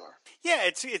spectacular. Yeah,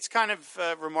 it's kind of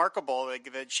remarkable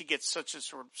that she gets such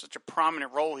a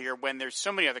prominent role here when there's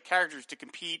so many other characters to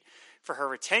compete for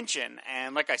her attention.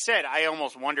 And like I said, I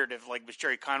almost wondered if was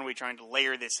Jerry Conway trying to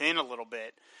layer this in a little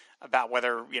bit about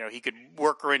whether he could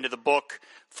work her into the book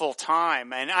full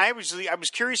time. And I was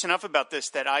curious enough about this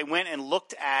that I went and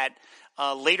looked at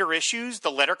later issues,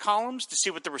 the letter columns, to see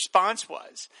what the response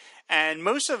was. And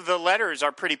most of the letters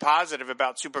are pretty positive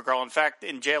about Supergirl. In fact,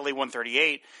 in JLA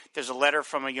 138, there's a letter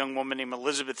from a young woman named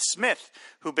Elizabeth Smith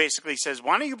who basically says,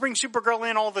 why don't you bring Supergirl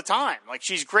in all the time? Like,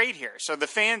 she's great here. So the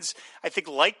fans, I think,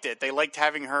 liked it. They liked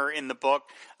having her in the book.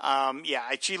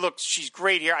 She's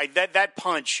great here. That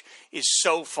punch is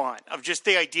so fun, of just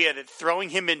the idea that throwing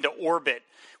him into orbit,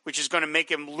 which is going to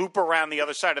make him loop around the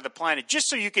other side of the planet just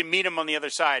so you can meet him on the other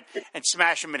side and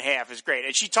smash him in half, is great.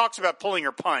 And she talks about pulling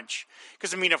her punch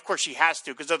because, of course she has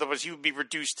to, because otherwise he would be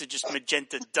reduced to just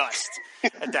magenta dust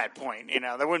at that point.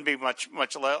 There wouldn't be much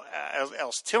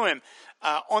else to him.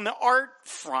 On the art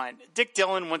front, Dick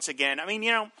Dillon, once again,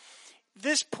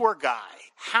 this poor guy,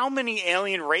 how many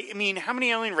alien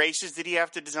races did he have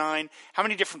to design? How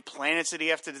many different planets did he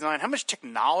have to design? How much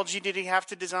technology did he have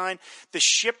to design? The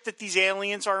ship that these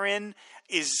aliens are in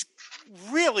is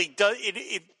really,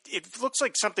 it looks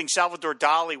like something Salvador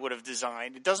Dali would have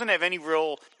designed. It doesn't have any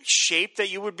real shape that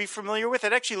you would be familiar with.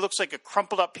 It actually looks like a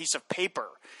crumpled up piece of paper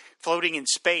floating in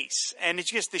space. And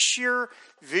it's just the sheer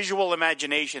visual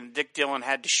imagination Dick Dillon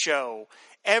had to show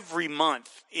every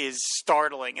month is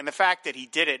startling. And the fact that he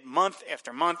did it month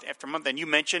after month after month, and you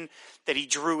mentioned that he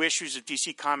drew issues of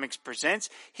DC Comics Presents.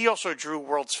 He also drew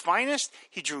World's Finest.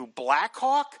 He drew Black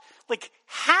Hawk. Like,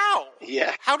 how?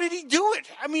 Yeah. How did he do it?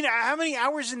 How many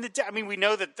hours in the day? We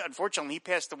know that, unfortunately, he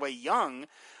passed away young.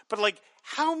 But,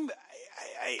 how...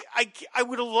 I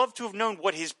would have loved to have known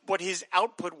what his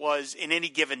output was in any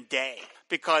given day,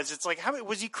 because it's like, how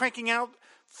was he cranking out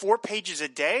 4 pages a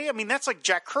day? That's like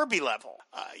Jack Kirby level.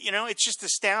 It's just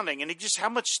astounding. And just how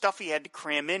much stuff he had to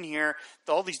cram in here,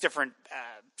 all these different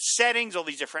settings, all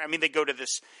these different, they go to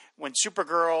this, when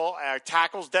Supergirl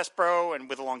tackles Despero and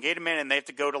with Elongated Man, and they have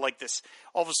to go to this,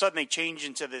 all of a sudden they change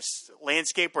into this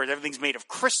landscape where everything's made of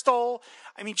crystal.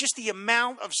 Just the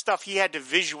amount of stuff he had to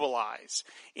visualize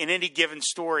in any given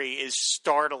story is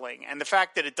startling. And the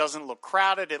fact that it doesn't look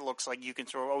crowded, it looks like you can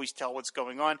sort of always tell what's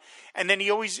going on. And then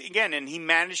he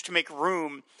managed to make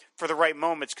room for the right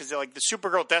moments, because the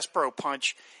Supergirl Despero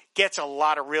punch gets a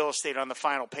lot of real estate on the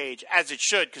final page, as it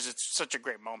should, because it's such a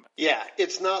great moment. Yeah,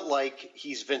 it's not like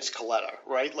he's Vince Colletta,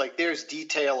 right? There's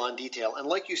detail on detail. And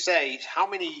like you say, how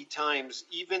many times,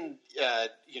 even,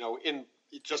 in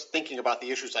just thinking about the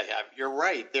issues I have, you're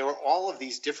right. There are all of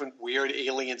these different weird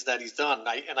aliens that he's done,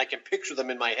 and I can picture them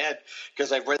in my head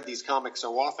because I've read these comics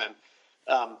so often.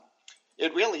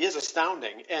 It really is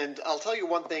astounding. And I'll tell you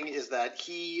one thing is that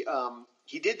he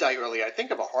did die early, I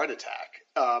think, of a heart attack.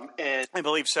 And I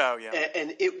believe so, yeah.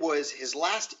 And it was his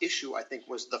last issue, I think,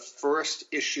 was the first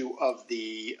issue of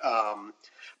the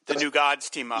New Gods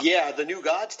team up. Yeah, the New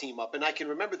Gods team up. And I can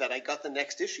remember that I got the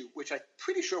next issue, which I'm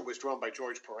pretty sure was drawn by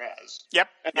George Perez. Yep.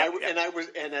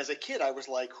 And as a kid, I was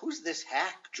like, who's this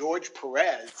hack, George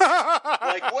Perez?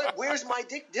 Like, where's my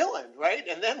Dick Dillon, right?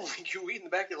 And then like you read in the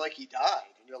back, you're like, he died.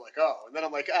 And you're like, oh. And then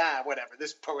I'm like, whatever,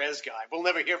 this Perez guy, we'll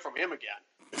never hear from him again.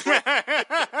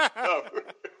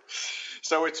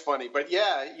 So it's funny. But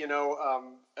yeah,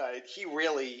 he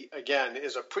really, again,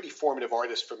 is a pretty formative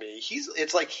artist for me.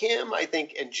 It's like him, I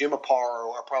think, and Jim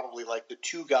Aparo are probably like the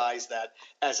two guys that,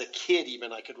 as a kid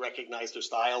even, I could recognize their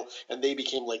style, and they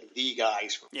became like the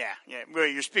guys for me. Yeah. Well,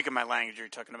 you're speaking my language. You're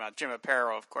talking about Jim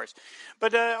Aparo, of course.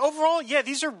 But overall, yeah,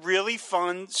 these are really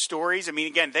fun stories. I mean,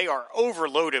 again, they are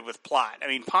overloaded with plot. I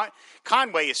mean,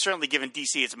 Conway has certainly given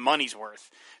DC its money's worth,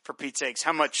 for Pete's sakes,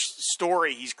 how much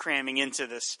story he's cramming into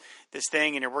this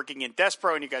thing. And you're working in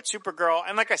Despero, and you got Supergirl.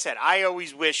 And like I said, I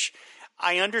always wish,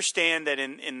 I understand that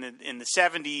in the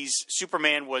 70s,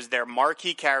 Superman was their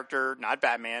marquee character, not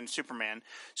Batman, Superman.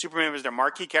 Superman was their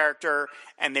marquee character,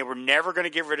 and they were never going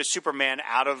to get rid of Superman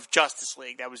out of Justice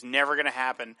League. That was never going to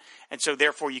happen. And so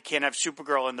therefore you can't have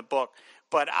Supergirl in the book.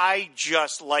 But I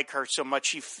just like her so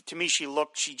much. To me, she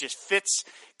just fits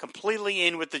completely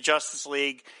in with the Justice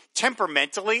League.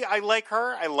 Temperamentally, I like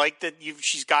her. I like that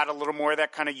she's got a little more of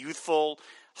that kind of youthful,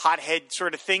 hothead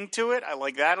sort of thing to it. I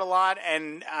like that a lot.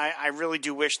 And I really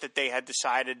do wish that they had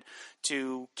decided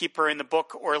to keep her in the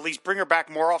book, or at least bring her back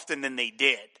more often than they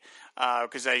did.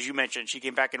 Because as you mentioned, she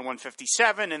came back in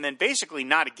 157, and then basically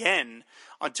not again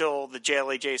until the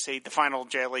final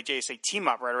JLA-JSA team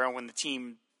up, right around when the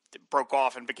team broke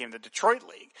off and became the Detroit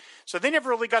League. So they never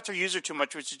really got to use her too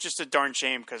much, which is just a darn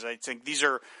shame, because I think these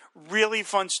are really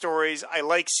fun stories. I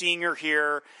like seeing her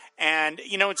here. And,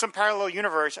 in some parallel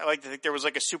universe, I like to think there was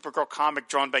like a Supergirl comic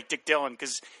drawn by Dick Dillon,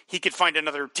 because he could find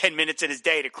another 10 minutes in his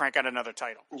day to crank out another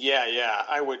title. Yeah,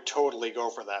 I would totally go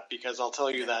for that, because I'll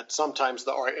tell you that sometimes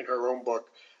the art in her own book,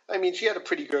 I mean, she had a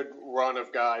pretty good run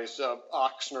of guys.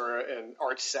 Oxner and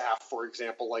Art Saff, for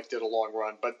example, did a long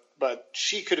run, but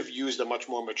she could have used a much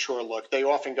more mature look. They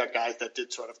often got guys that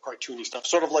did sort of cartoony stuff,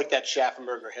 sort of like that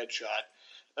Schaffenberger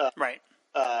headshot. Right.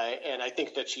 And I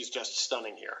think that she's just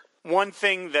stunning here. One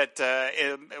thing that,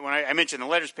 when I mentioned the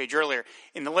letters page earlier,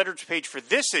 in the letters page for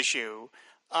this issue,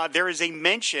 there is a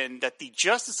mention that the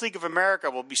Justice League of America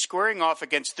will be squaring off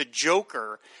against the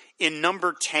Joker in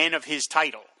number 10 of his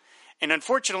title. And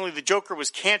unfortunately, the Joker was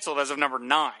canceled as of number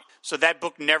 9. So that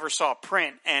book never saw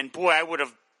print. And boy, I would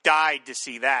have died to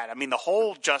see that. I mean, the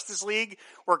whole Justice League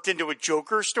worked into a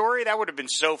Joker story. That would have been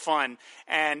so fun.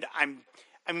 And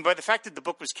by the fact that the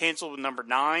book was canceled with number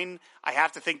 9, I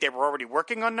have to think they were already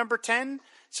working on number 10.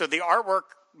 So the artwork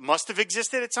must have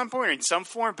existed at some point or in some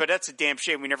form, but that's a damn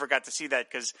shame we never got to see that,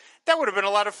 because that would have been a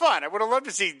lot of fun. I would have loved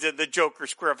to see the Joker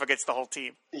square up against the whole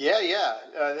team. Yeah.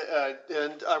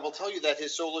 And I will tell you that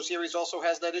his solo series also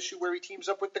has that issue where he teams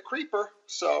up with the Creeper.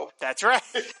 So that's right.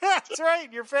 That's right.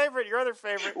 Your other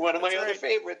favorite. One of my other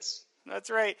favorites. That's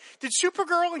right. Did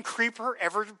Supergirl and Creeper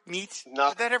ever meet?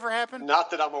 Did that ever happen?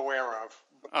 Not that I'm aware of.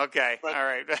 Okay, all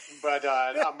right. But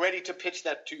I'm ready to pitch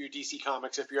that to you, DC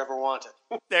Comics, if you ever want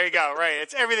it. There you go, right.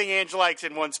 It's everything Ange likes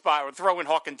in one spot. We'll throw in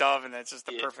Hawk and Dove, and that's just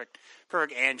the perfect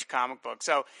Ange comic book.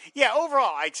 So, yeah,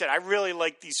 overall, like I said, I really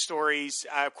like these stories.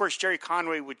 Of course, Jerry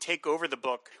Conway would take over the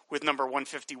book with number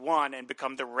 151 and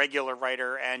become the regular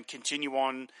writer and continue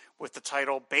on with the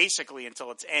title basically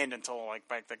until its end, until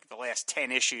the last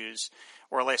 10 issues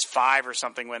or last 5 or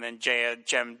something, when then J.M.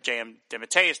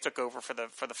 DeMatteis took over for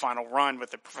the final run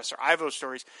with the Professor Ivo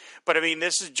stories. But I mean,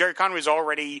 Jerry Conway's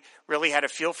already really had a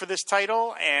feel for this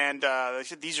title, and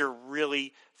these are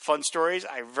really fun stories.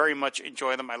 I very much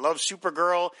enjoy them. I love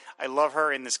Supergirl. I love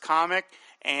her in this comic.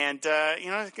 And,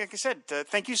 like I said,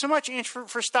 thank you so much, Ange,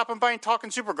 for stopping by and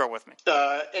talking Supergirl with me.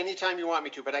 Anytime you want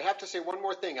me to. But I have to say one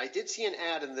more thing. I did see an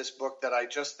ad in this book that I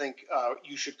just think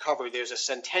you should cover. There's a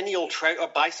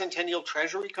bicentennial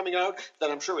treasury coming out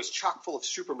that I'm sure is chock full of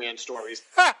Superman stories.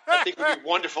 I think it would be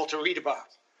wonderful to read about.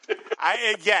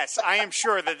 Yes, I am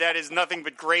sure that is nothing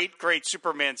but great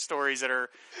Superman stories that are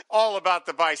all about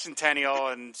the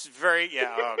bicentennial, and it's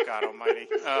oh, God almighty.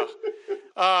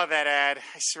 Oh, that ad.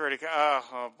 I swear to God.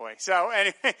 Oh, boy. So,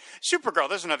 anyway, Supergirl.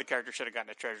 There's another character should have gotten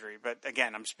a treasury, but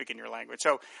again, I'm speaking your language.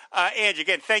 So, Ange,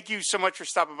 again, thank you so much for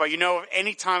stopping by.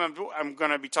 Anytime I'm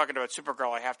going to be talking about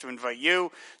Supergirl, I have to invite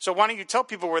you. So why don't you tell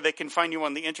people where they can find you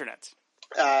on the internet?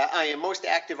 I am most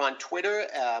active on Twitter,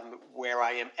 where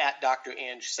I am at Dr.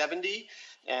 Ange70,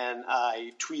 and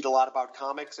I tweet a lot about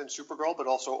comics and Supergirl, but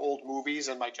also old movies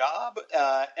and my job.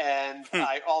 And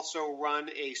I also run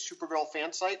a Supergirl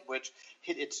fan site, which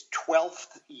hit its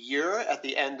 12th year at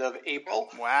the end of April.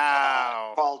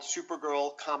 Wow. Called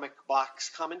Supergirl Comic Box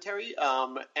Commentary.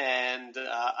 And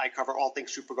I cover all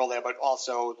things Supergirl there, but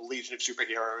also the Legion of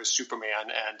Superheroes, Superman,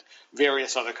 and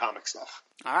various other comic stuff.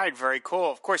 All right, very cool.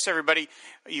 Of course, everybody,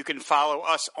 you can follow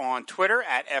us on Twitter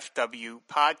at FW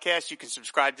Podcast. You can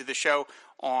subscribe to the show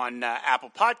on Apple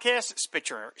Podcasts,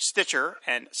 Stitcher,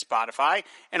 and Spotify.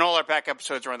 And all our back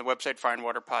episodes are on the website,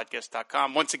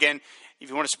 fireandwaterpodcast.com. Once again, if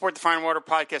you want to support the Fire and Water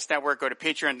Podcast Network, go to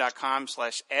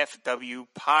patreon.com/FW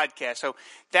Podcast. So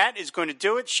that is going to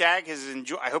do it. Shag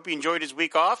I hope he enjoyed his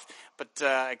week off. But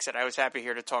like I said, I was happy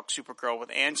here to talk Supergirl with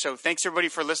Ann. So thanks, everybody,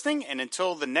 for listening. And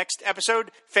until the next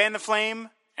episode, fan the flame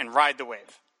and ride the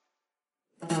wave.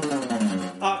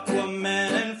 Aquaman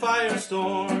and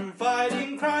Firestorm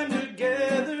fighting crime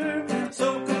together.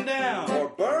 Soak 'em down or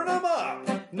burn 'em up.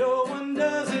 No one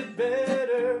does it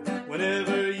better.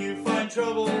 Whenever you find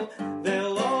trouble,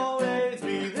 they'll always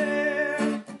be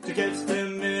there to catch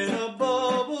them in a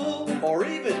bubble or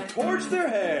even torch their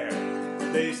hair.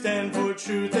 They stand for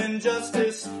truth and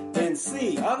justice in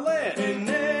sea, on land, in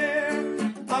air.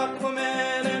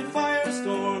 Aquaman and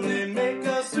Firestorm, they make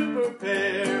a super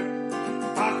pair.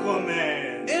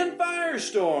 Aquaman and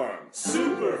Firestorm,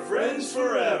 super friends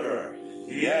forever.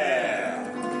 Yeah!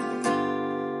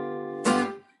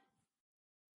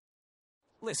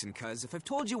 Listen, cuz, if I've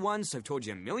told you once, I've told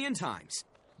you a million times.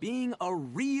 Being a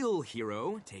real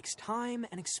hero takes time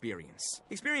and experience.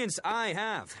 Experience I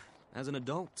have as an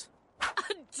adult.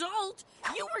 Adult?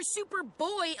 You were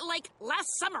Superboy, like,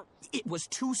 last summer. It was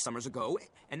 2 summers ago,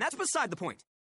 and that's beside the point.